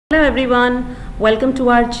Hello everyone, welcome to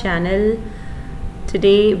our channel.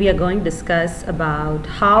 Today we are going to discuss about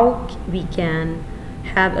how we can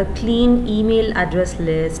have a clean email address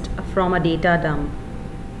list from a data dump.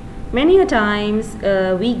 Many a times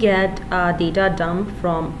we get a data dump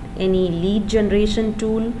from any lead generation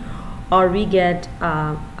tool, or we get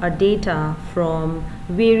a data from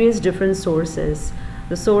various different sources.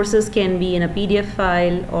 The sources can be in a PDF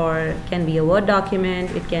file or can be a Word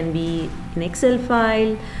document, it can be an Excel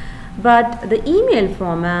file, but the email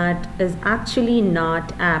format is actually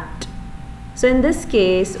not apt. So in this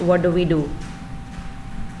case, what do?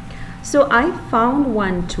 So I found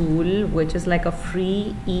one tool which is like a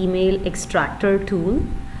free email extractor tool.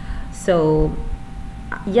 So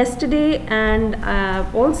yesterday and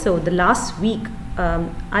also the last week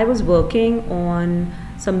I was working on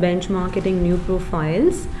some benchmarking new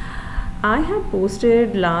profiles. I had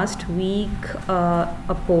posted last week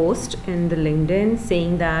a post in the LinkedIn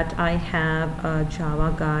saying that I have a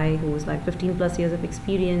Java guy who's like 15 plus years of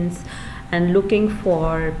experience and looking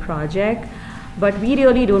for a project, but we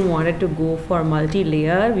really don't want it to go for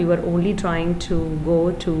multi-layer. We were only trying to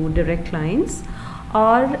go to direct clients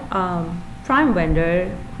or prime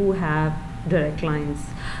vendor who have direct clients.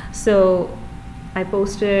 So I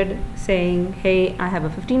posted saying, hey, I have a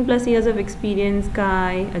 15 plus years of experience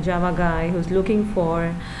guy, a Java guy who's looking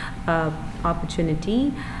for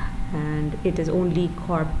opportunity, and it is only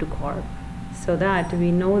corp to corp, so that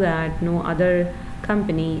we know that no other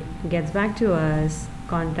company gets back to us,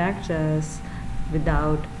 contacts us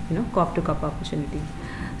without corp to corp opportunity.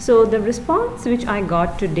 So the response which I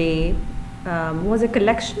got today was a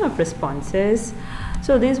collection of responses.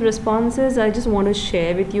 So these responses I just want to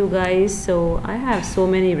share with you guys. So I have so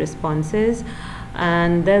many responses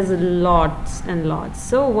and there's lots and lots.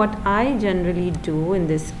 So what I generally do in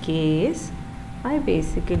this case, I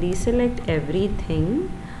basically select everything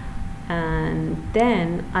and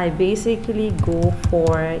then I basically go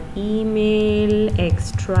for email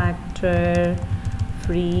extractor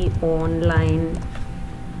free online,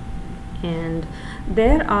 and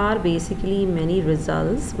there are basically many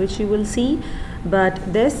results which you will see, but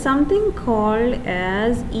there's something called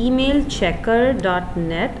as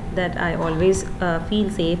emailchecker.net that I always feel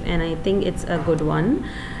safe, and I think it's a good one.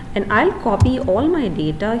 And I'll copy all my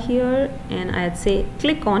data here and I'd say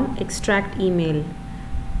click on extract email,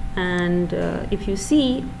 and if you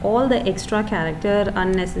see, all the extra character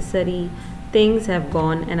unnecessary things have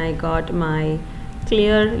gone and I got my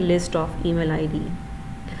clear list of email ID.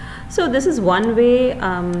 So this is one way,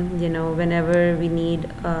 whenever we need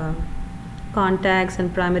contacts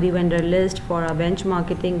and primary vendor list for our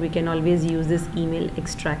benchmarking, we can always use this email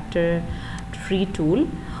extractor free tool.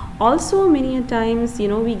 Also, many a times,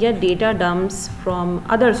 we get data dumps from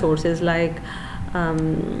other sources, like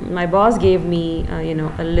my boss gave me,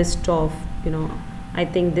 a list of, I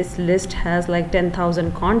think this list has like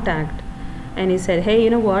 10,000 contact, and he said, hey, you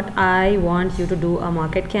know what, I want you to do a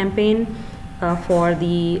market campaign for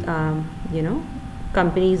the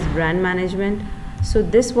company's brand management. So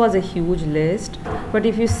this was a huge list, but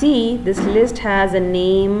if you see, this list has a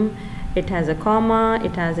name, it has a comma,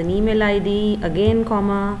 it has an email ID, again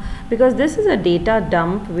comma, because this is a data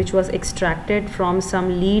dump which was extracted from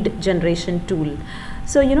some lead generation tool.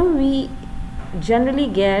 So we generally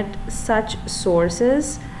get such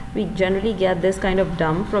sources, we generally get this kind of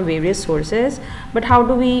dump from various sources, but how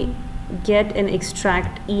do we get an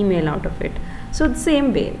extract email out of it? So the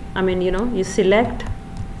same way, you select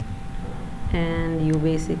and you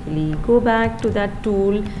basically go back to that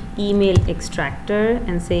tool email extractor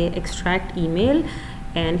and say extract email,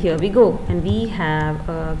 and here we go, and we have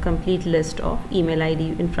a complete list of email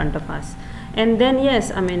ID in front of us. And then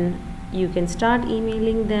yes, you can start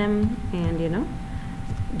emailing them and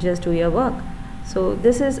just do your work. So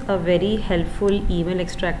this is a very helpful email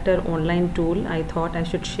extractor online tool. I thought I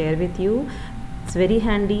should share with you. It's very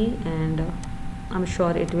handy and I'm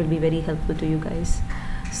sure it will be very helpful to you guys.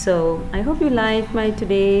 So I hope you like my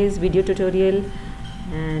today's video tutorial,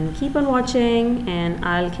 and keep on watching, and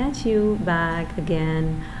I'll catch you back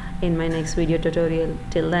again in my next video tutorial.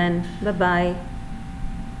 Till then, bye bye.